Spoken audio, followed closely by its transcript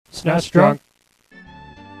SNESdrunk.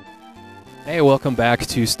 Hey, welcome back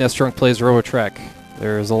to SNESdrunk Plays Robotrek.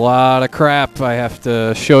 There's a lot of crap I have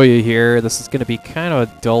to show you here. This is going to be kind of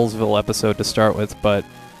a Dullsville episode to start with, but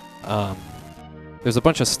there's a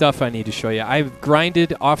bunch of stuff I need to show you. I've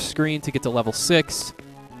grinded off-screen to get to level 6,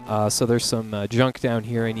 so there's some junk down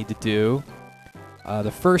here I need to do.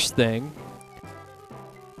 The first thing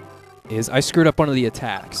is I screwed up one of the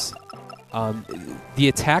attacks. The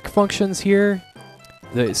attack functions here,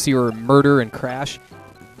 see your murder and crash,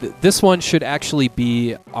 this one should actually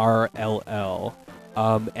be RLL.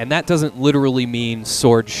 And that doesn't literally mean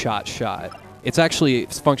sword, shot, shot.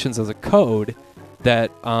 It functions as a code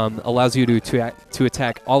that allows you to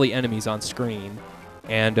attack all the enemies on screen.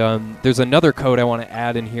 And there's another code I want to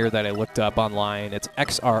add in here that I looked up online. It's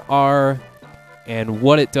XRR, and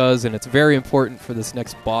what it does, and it's very important for this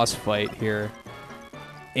next boss fight here,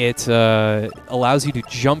 it allows you to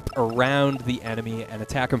jump around the enemy and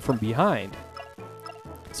attack them from behind.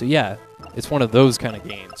 So yeah, it's one of those kind of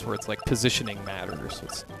games where it's like positioning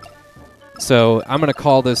matters. So I'm going to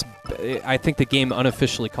call this, I think the game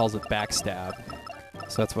unofficially calls it backstab.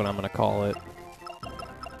 So that's what I'm going to call it.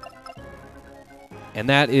 And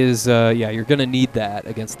that is, yeah, you're going to need that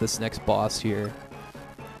against this next boss here.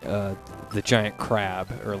 The giant crab,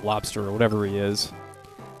 or lobster, or whatever he is.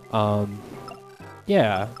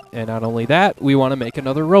 Yeah, and not only that, we want to make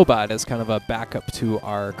another robot as kind of a backup to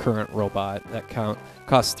our current robot. That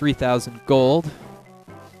costs 3,000 gold.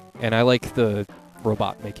 And I like the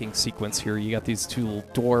robot making sequence here. You got these two little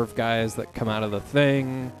dwarf guys that come out of the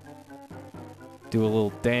thing, do a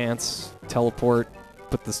little dance, teleport,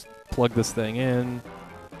 plug this thing in.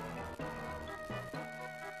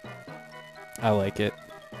 I like it.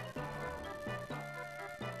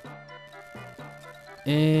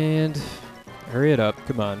 And hurry it up,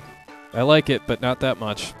 come on. I like it, but not that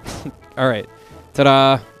much. Alright,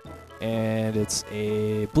 ta-da! And it's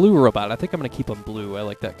a blue robot. I think I'm going to keep him blue. I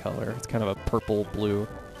like that color. It's kind of a purple-blue.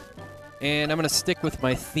 And I'm going to stick with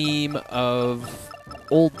my theme of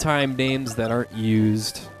old-time names that aren't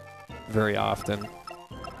used very often.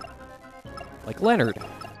 Like Leonard.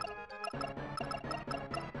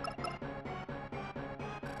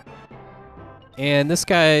 And this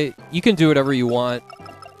guy, you can do whatever you want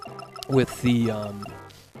with the,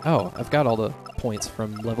 oh, I've got all the points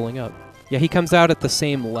from leveling up. Yeah, he comes out at the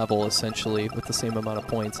same level, essentially, with the same amount of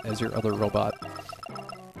points as your other robot.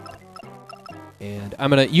 And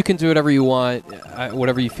you can do whatever you want,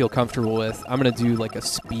 whatever you feel comfortable with. I'm gonna do like a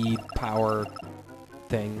speed, power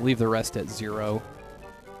thing, leave the rest at 0.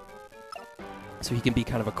 So he can be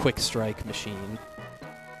kind of a quick strike machine.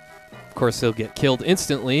 Of course, he'll get killed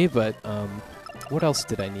instantly, but, what else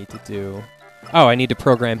did I need to do? Oh, I need to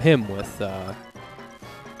program him with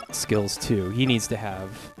skills too. He needs to have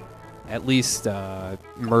at least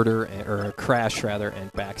murder, or crash rather,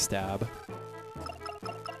 and backstab.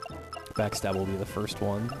 Backstab will be the first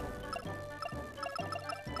one.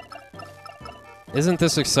 Isn't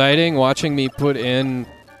this exciting, watching me put in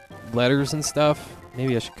letters and stuff?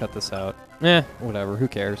 Maybe I should cut this out. Eh, whatever, who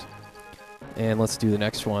cares? And let's do the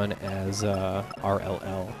next one as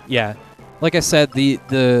RLL. Yeah. Like I said,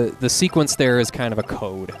 the sequence there is kind of a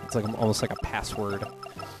code. It's like almost like a password,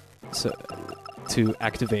 so to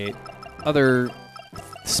activate other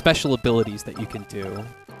special abilities that you can do.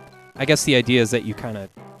 I guess the idea is that you kind of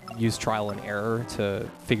use trial and error to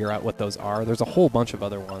figure out what those are. There's a whole bunch of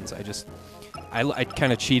other ones. I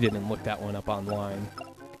kind of cheated and looked that one up online,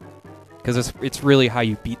 because it's really how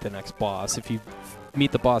you beat the next boss. If you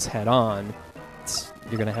meet the boss head on,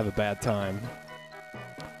 you're gonna have a bad time.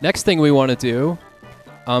 Next thing we want to do,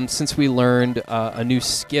 since we learned a new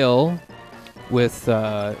skill with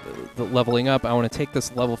the leveling up, I want to take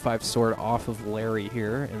this level 5 sword off of Larry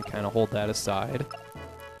here and kind of hold that aside.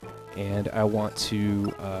 And I want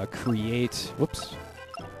to create... Whoops.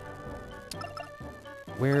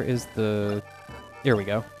 Where is the... Here we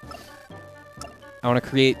go. I want to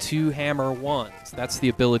create 2 hammer 1s. That's the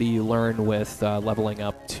ability you learn with leveling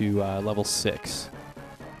up to level 6.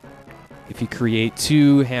 If you create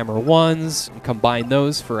 2 hammer 1s and combine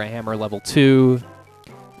those for a hammer level 2,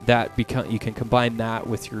 you can combine that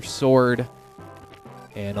with your sword,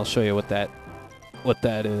 and I'll show you what that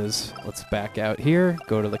is. Let's back out here,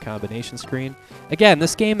 go to the combination screen. Again,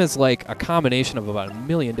 this game is like a combination of about a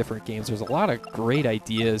million different games. There's a lot of great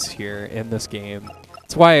ideas here in this game.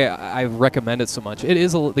 That's why I recommend it so much.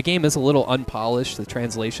 The game is a little unpolished, the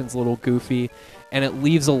translation's a little goofy, and it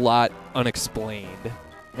leaves a lot unexplained.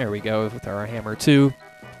 There we go, with our hammer 2.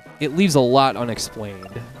 It leaves a lot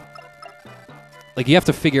unexplained. Like, you have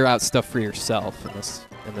to figure out stuff for yourself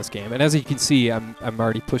in this game. And as you can see, I'm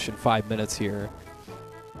already pushing 5 minutes here.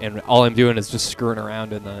 and all I'm doing is just screwing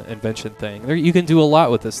around in the invention thing. You can do a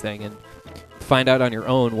lot with this thing and find out on your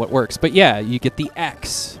own what works. But yeah, you get the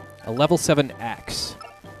axe, a level 7 axe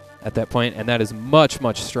at that point, and that is much,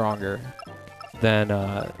 much stronger than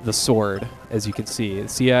the sword, as you can see.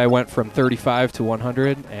 See, I went from 35 to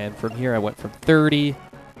 100, and from here I went from 30,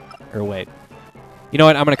 or wait. You know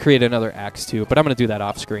what, I'm going to create another axe too, but I'm going to do that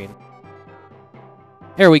off screen.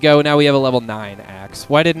 There we go, now we have a level 9 axe.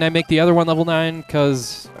 Why didn't I make the other one level 9?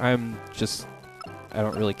 Because I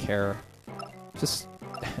don't really care.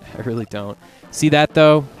 I really don't. See that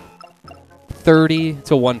though? 30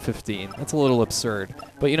 to 115. That's a little absurd.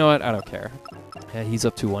 But you know what? I don't care. Yeah, he's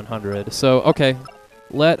up to 100. So, okay.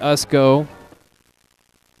 Let us go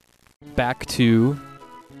back to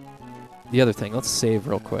the other thing. Let's save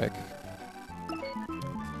real quick.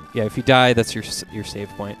 Yeah, if you die, that's your save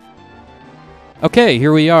point. Okay,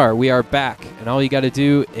 here we are. We are back. And all you got to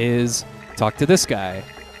do is talk to this guy.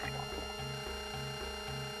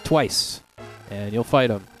 Twice. And you'll fight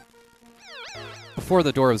him. Before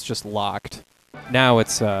the door was just locked. Now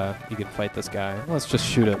it's, you can fight this guy. Let's just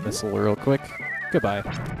shoot a missile real quick. Goodbye.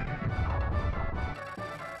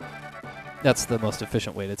 That's the most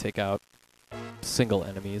efficient way to take out single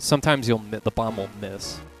enemies. Sometimes the bomb will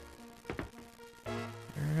miss.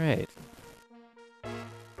 Alright.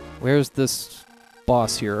 Where's this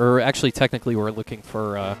boss here? Or actually, technically, we're looking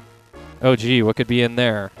for, oh gee, what could be in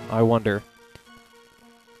there? I wonder.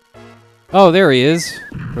 Oh, there he is.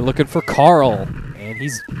 We're looking for Carl.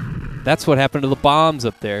 And that's what happened to the bombs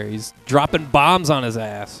up there. He's dropping bombs on his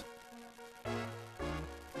ass.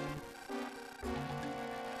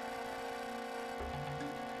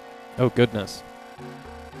 Oh, goodness.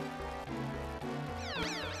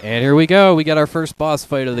 And here we go. We got our first boss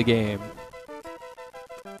fight of the game.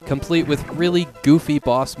 Complete with really goofy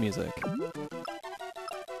boss music.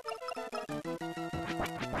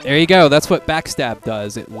 There you go. That's what backstab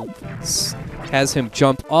does. It has him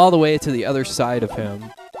jump all the way to the other side of him,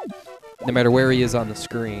 no matter where he is on the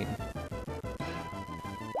screen.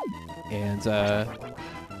 And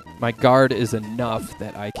my guard is enough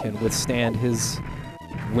that I can withstand his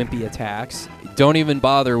wimpy attacks. Don't even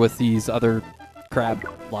bother with these other crab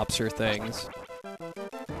lobster things.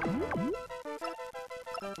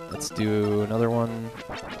 Let's do another one.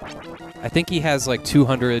 I think he has like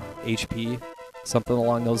 200 HP, something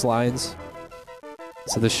along those lines.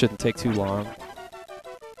 So this shouldn't take too long.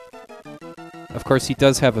 Of course, he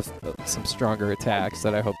does have some stronger attacks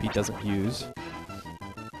that I hope he doesn't use.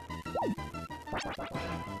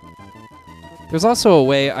 There's also a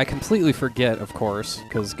way I completely forget, of course,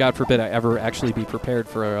 because God forbid I ever actually be prepared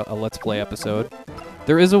for a Let's Play episode.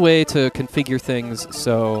 There is a way to configure things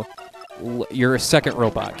so your second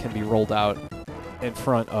robot can be rolled out in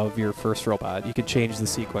front of your first robot. You can change the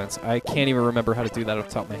sequence. I can't even remember how to do that off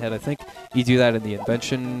the top of my head. I think you do that in the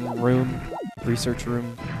invention room, research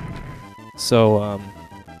room. So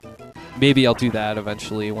maybe I'll do that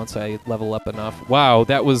eventually once I level up enough. Wow,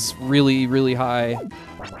 that was really, really high,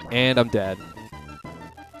 and I'm dead.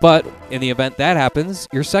 But in the event that happens,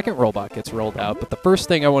 your second robot gets rolled out. But the first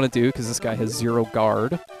thing I want to do, because this guy has 0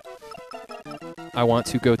 guard, I want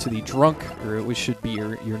to go to the drunk route, which should be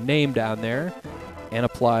your name down there, and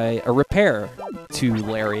apply a repair to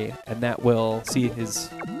Larry, and that will, see, his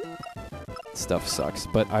stuff sucks,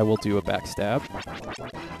 but I will do a backstab.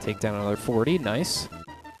 Take down another 40, nice.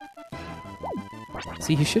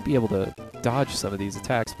 See, he should be able to dodge some of these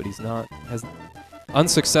attacks, but he's not.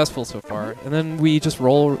 Unsuccessful so far. And then we just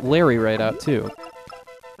roll Larry right out, too.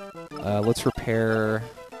 Let's repair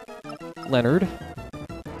Leonard.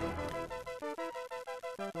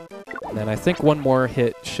 And then I think one more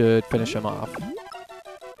hit should finish him off.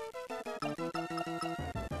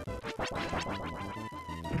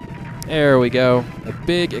 There we go. A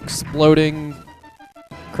big exploding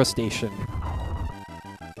crustacean.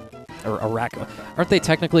 Or arachnids. Aren't they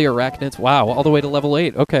technically arachnids? Wow, all the way to level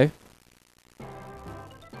 8. Okay.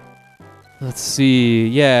 Let's see.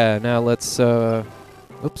 Yeah, now let's,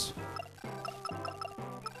 oops.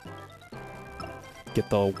 Get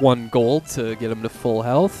the 1 gold to get him to full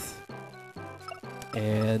health.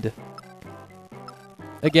 And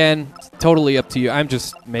again, totally up to you. I'm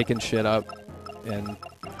just making shit up. And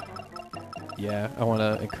yeah, I want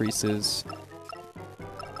to increase his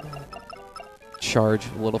charge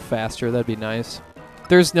a little faster. That'd be nice.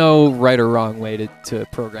 There's no right or wrong way to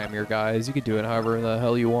program your guys. You can do it however the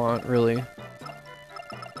hell you want, really.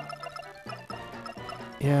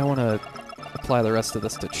 Yeah, I want to apply the rest of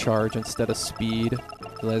this to charge instead of speed.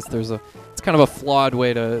 Realize it's kind of a flawed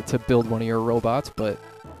way to build one of your robots, but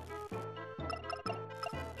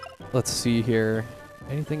let's see here.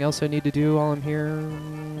 Anything else I need to do while I'm here?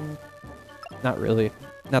 Not really.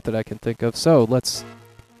 Not that I can think of. So, let's...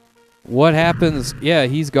 What happens? Yeah,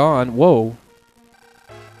 he's gone. Whoa.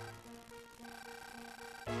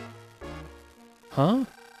 Huh?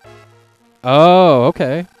 Oh,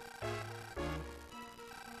 okay.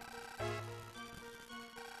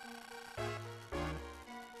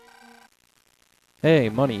 Hey,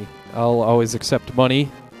 money. I'll always accept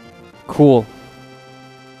money. Cool.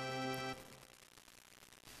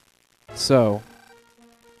 So.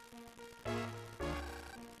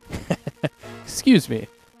 Excuse me.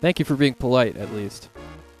 Thank you for being polite, at least.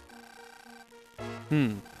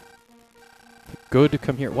 Good to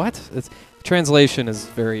come here. What? Translation is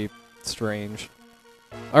very strange.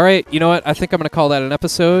 All right, you know what? I think I'm going to call that an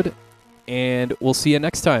episode, and we'll see you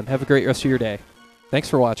next time. Have a great rest of your day. Thanks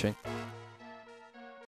for watching.